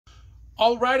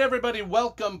All right, everybody,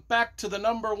 welcome back to the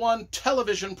 #1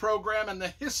 television program in the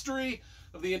history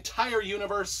of the entire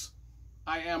universe.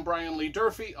 I am Brian Lee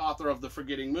Durfee, author of The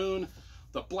Forgetting Moon,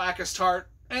 The Blackest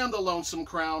Heart, and The Lonesome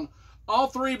Crown, all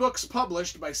three books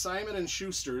published by Simon &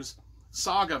 Schuster's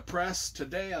Saga Press.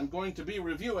 Today I'm going to be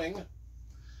reviewing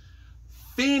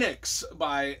Phoenix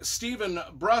by Steven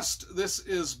Brust. This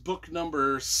is book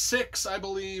number 6, I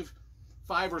believe,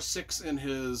 5 or 6 in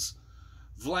his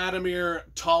Vlad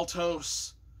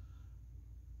Taltos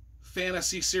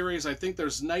fantasy series. I think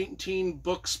there's 19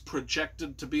 books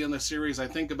projected to be in the series. I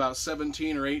think about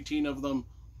 17 or 18 of them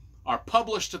are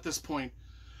published at this point.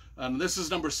 This is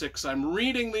number 6. I'm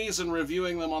reading these and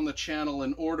reviewing them on the channel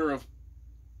in order of,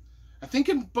 I think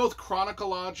in both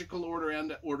chronological order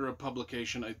and order of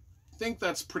publication. I think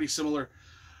that's pretty similar.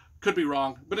 Could be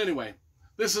wrong. But anyway,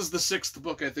 this is the 6th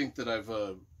book I think that I've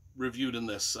reviewed in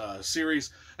this series,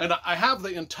 and I have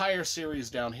the entire series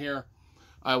down here.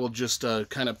 I will just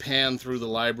kind of pan through the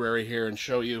library here and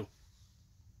show you.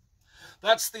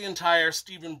 That's the entire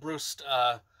Steven Brust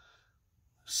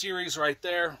series right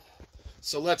there.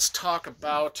 So let's talk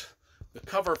about the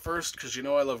cover first, because you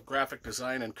know I love graphic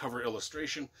design and cover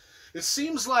illustration. It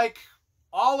seems like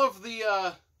all of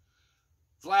the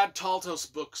Vlad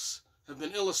Taltos books have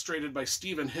been illustrated by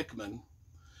Stephen Hickman.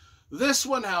 This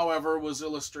one, however, was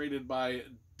illustrated by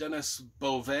Denis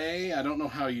Beauvais. I don't know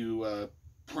how you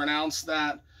pronounce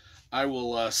that. I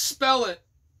will spell it.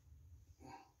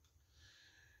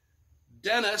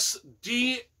 Denis,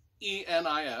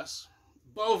 D-E-N-I-S,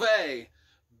 Beauvais,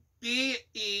 B-E-A-U-V-A-I-S.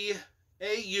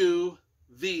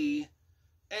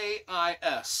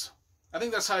 I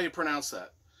think that's how you pronounce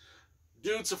that.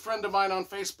 Dude's a friend of mine on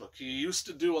Facebook. He used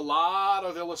to do a lot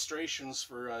of illustrations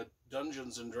for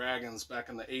Dungeons and Dragons back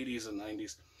in the 80s and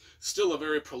 90s. Still a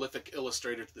very prolific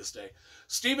illustrator to this day.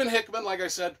 Stephen Hickman, like I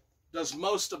said, does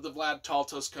most of the Vlad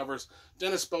Taltos covers.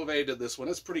 Denis Beauvais did this one.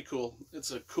 It's pretty cool. It's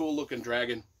a cool looking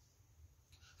dragon.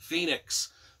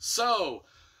 Phoenix. So,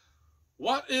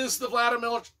 what is the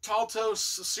Vlad Taltos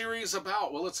series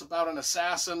about? Well, it's about an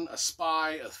assassin, a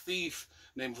spy, a thief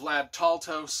named Vlad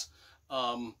Taltos.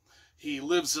 He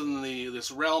lives in this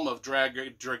realm of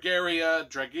Dragera.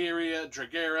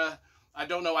 I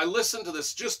don't know. I listened to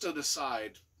this, just to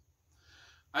decide.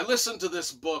 I listened to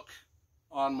this book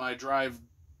on my drive,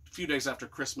 a few days after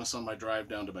Christmas, on my drive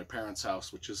down to my parents'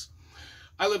 house, which is,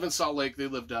 I live in Salt Lake. They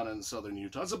live down in southern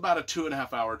Utah. It's about a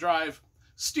 2.5-hour drive.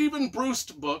 Steven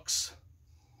Brust books,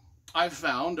 I've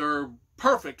found, are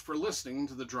perfect for listening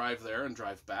to the drive there and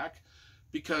drive back,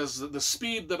 because the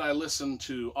speed that I listen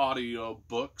to audio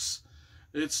books,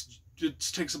 it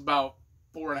takes about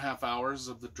 4.5 hours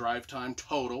of the drive time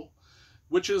total,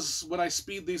 which is when I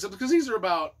speed these up, because these are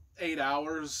about 8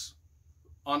 hours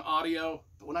on audio,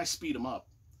 but when I speed them up,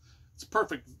 it's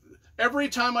perfect. Every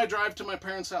time I drive to my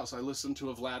parents' house, I listen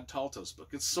to a Vlad Taltos book.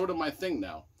 It's sort of my thing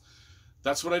now.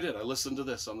 That's what I did. I listened to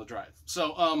this on the drive.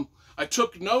 So I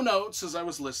took no notes as I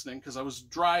was listening, because I was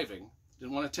driving.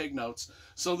 Didn't want to take notes.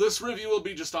 So this review will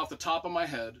be just off the top of my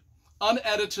head.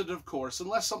 Unedited, of course,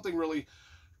 unless something really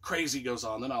crazy goes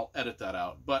on, then I'll edit that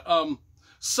out. But,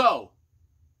 so,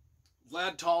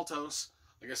 Vlad Taltos,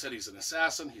 like I said, he's an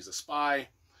assassin, he's a spy,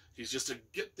 he's just a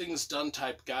get-things-done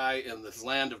type guy in this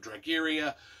land of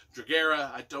Dragera,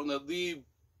 I don't know, the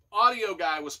audio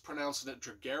guy was pronouncing it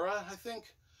Dragera, I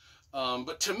think,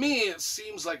 but to me, it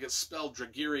seems like it's spelled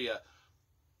Dragera.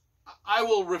 I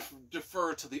will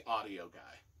defer to the audio guy.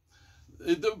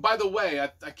 By the way,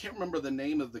 I can't remember the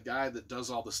name of the guy that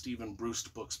does all the Steven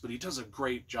Brust books, but he does a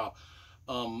great job.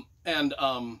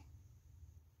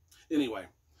 Anyway,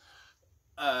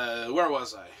 where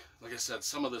was I? Like I said,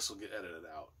 some of this will get edited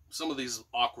out. Some of these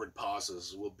awkward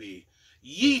pauses will be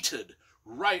yeeted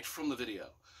right from the video.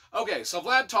 Okay, so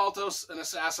Vlad Taltos, an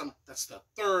assassin. That's the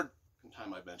 3rd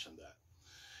time I mentioned that.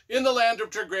 In the land of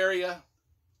Dragera.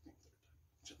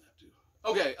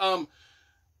 Okay,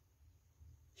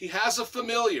 he has a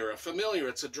familiar,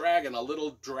 it's a dragon, a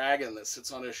little dragon that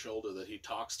sits on his shoulder that he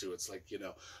talks to. It's like, you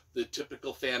know, the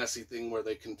typical fantasy thing where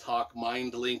they can talk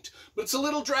mind-linked, but it's a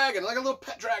little dragon, like a little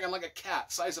pet dragon, like a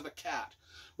cat, size of a cat,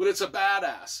 but it's a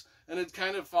badass, and it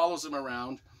kind of follows him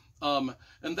around, and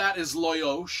that is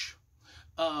Loyosh.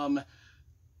 Our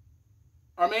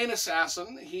main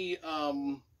assassin, he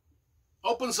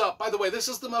opens up, by the way, this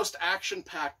is the most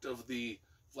action-packed of the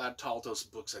Vlad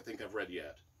Taltos books I think I've read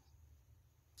yet.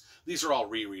 These are all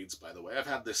rereads, by the way. I've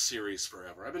had this series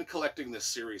forever. I've been collecting this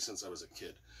series since I was a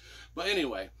kid. But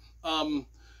anyway,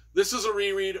 this is a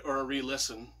reread or a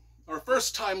re-listen, or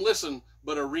first time listen,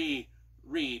 but a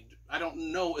reread. I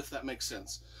don't know if that makes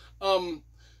sense. Let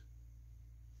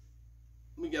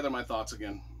me gather my thoughts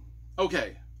again.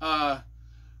 Okay, Vlad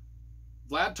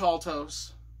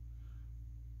Taltos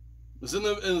is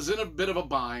in a bit of a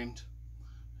bind.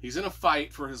 He's in a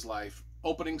fight for his life.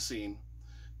 Opening scene.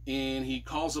 And he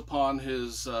calls upon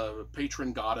his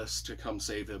patron goddess to come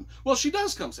save him. Well, she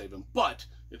does come save him, but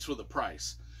it's with a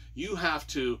price. You have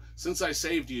to, since I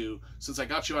saved you, since I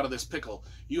got you out of this pickle,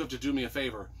 you have to do me a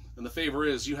favor. And the favor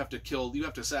is you have to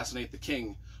assassinate the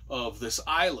king of this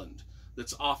island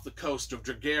that's off the coast of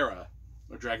Dragera,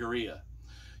 or Dragaria.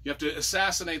 You have to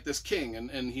assassinate this king.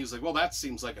 And he's like, well, that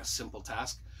seems like a simple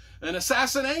task. An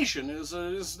assassination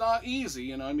is not easy,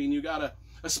 you know. I mean, you gotta,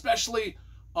 especially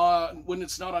when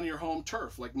it's not on your home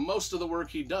turf. Like, most of the work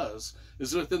he does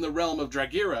is within the realm of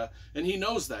Dragera, and he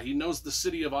knows that. He knows the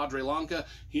city of Adrelanca.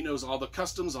 He knows all the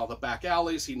customs, all the back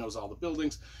alleys. He knows all the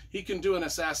buildings. He can do an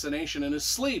assassination in his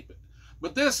sleep.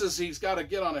 But this is, he's got to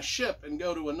get on a ship and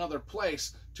go to another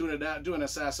place to do an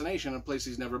assassination in a place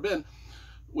he's never been,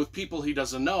 with people he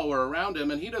doesn't know or around him,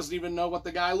 and he doesn't even know what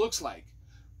the guy looks like.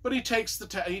 But he takes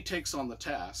on the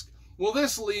task. Well,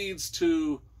 this leads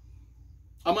to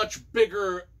a much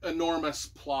bigger, enormous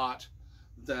plot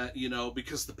that, you know,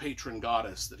 because the patron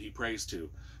goddess that he prays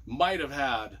to might have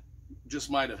had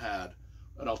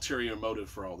an ulterior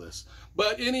motive for all this.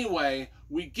 But anyway,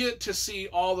 we get to see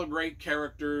all the great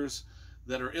characters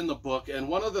that are in the book. And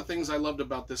one of the things I loved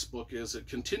about this book is it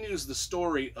continues the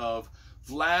story of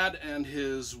Vlad and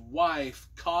his wife,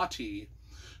 Kati,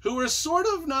 who are sort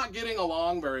of not getting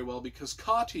along very well because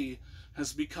Kati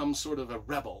has become sort of a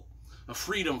rebel, a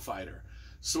freedom fighter,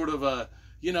 sort of a,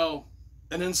 you know,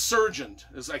 an insurgent,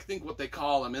 is I think what they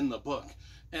call him in the book.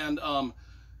 And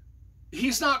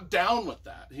he's not down with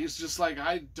that. He's just like,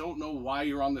 I don't know why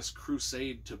you're on this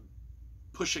crusade to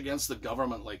push against the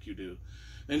government like you do.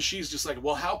 And she's just like,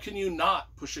 well, how can you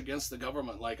not push against the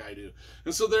government like I do?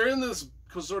 And so they're in this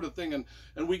sort of thing,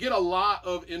 and we get a lot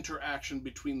of interaction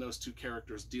between those two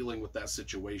characters dealing with that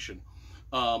situation.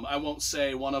 I won't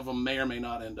say one of them may or may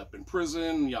not end up in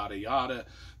prison, yada yada.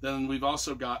 Then we've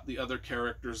also got the other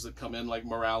characters that come in, like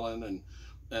Moralen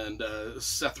and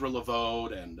Sethra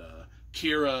Lavode and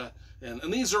Kira, and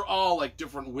these are all like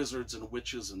different wizards and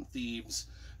witches and thieves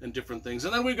and different things.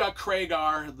 And then we've got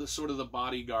Kragar, the sort of the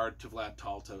bodyguard to Vlad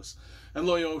Taltos, and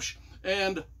Loyosh.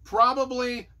 And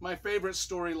probably my favorite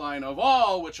storyline of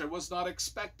all, which I was not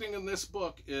expecting in this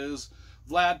book, is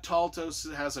Vlad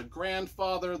Taltos has a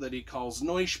grandfather that he calls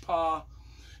Noishpa,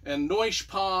 and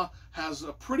Noishpa has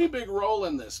a pretty big role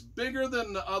in this, bigger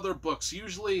than the other books.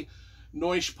 Usually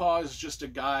Noishpa is just a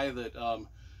guy that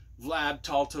Vlad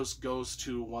Taltos goes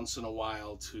to once in a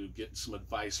while to get some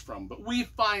advice from. But we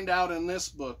find out in this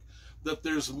book that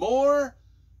there's more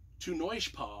to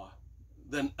Noishpa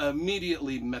than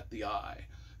immediately met the eye.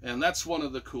 And that's one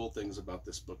of the cool things about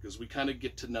this book, is we kind of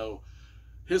get to know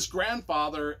his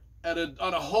grandfather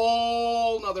on a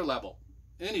whole nother level.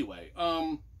 Anyway,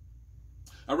 I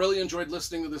really enjoyed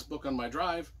listening to this book on my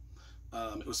drive.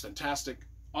 It was fantastic.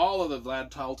 All of the Vlad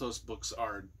Taltos books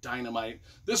are dynamite.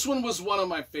 This one was one of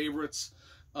my favorites.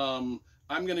 I'm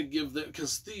going to give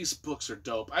because these books are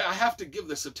dope. I have to give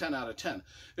this a 10 out of 10.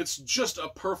 It's just a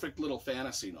perfect little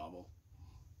fantasy novel.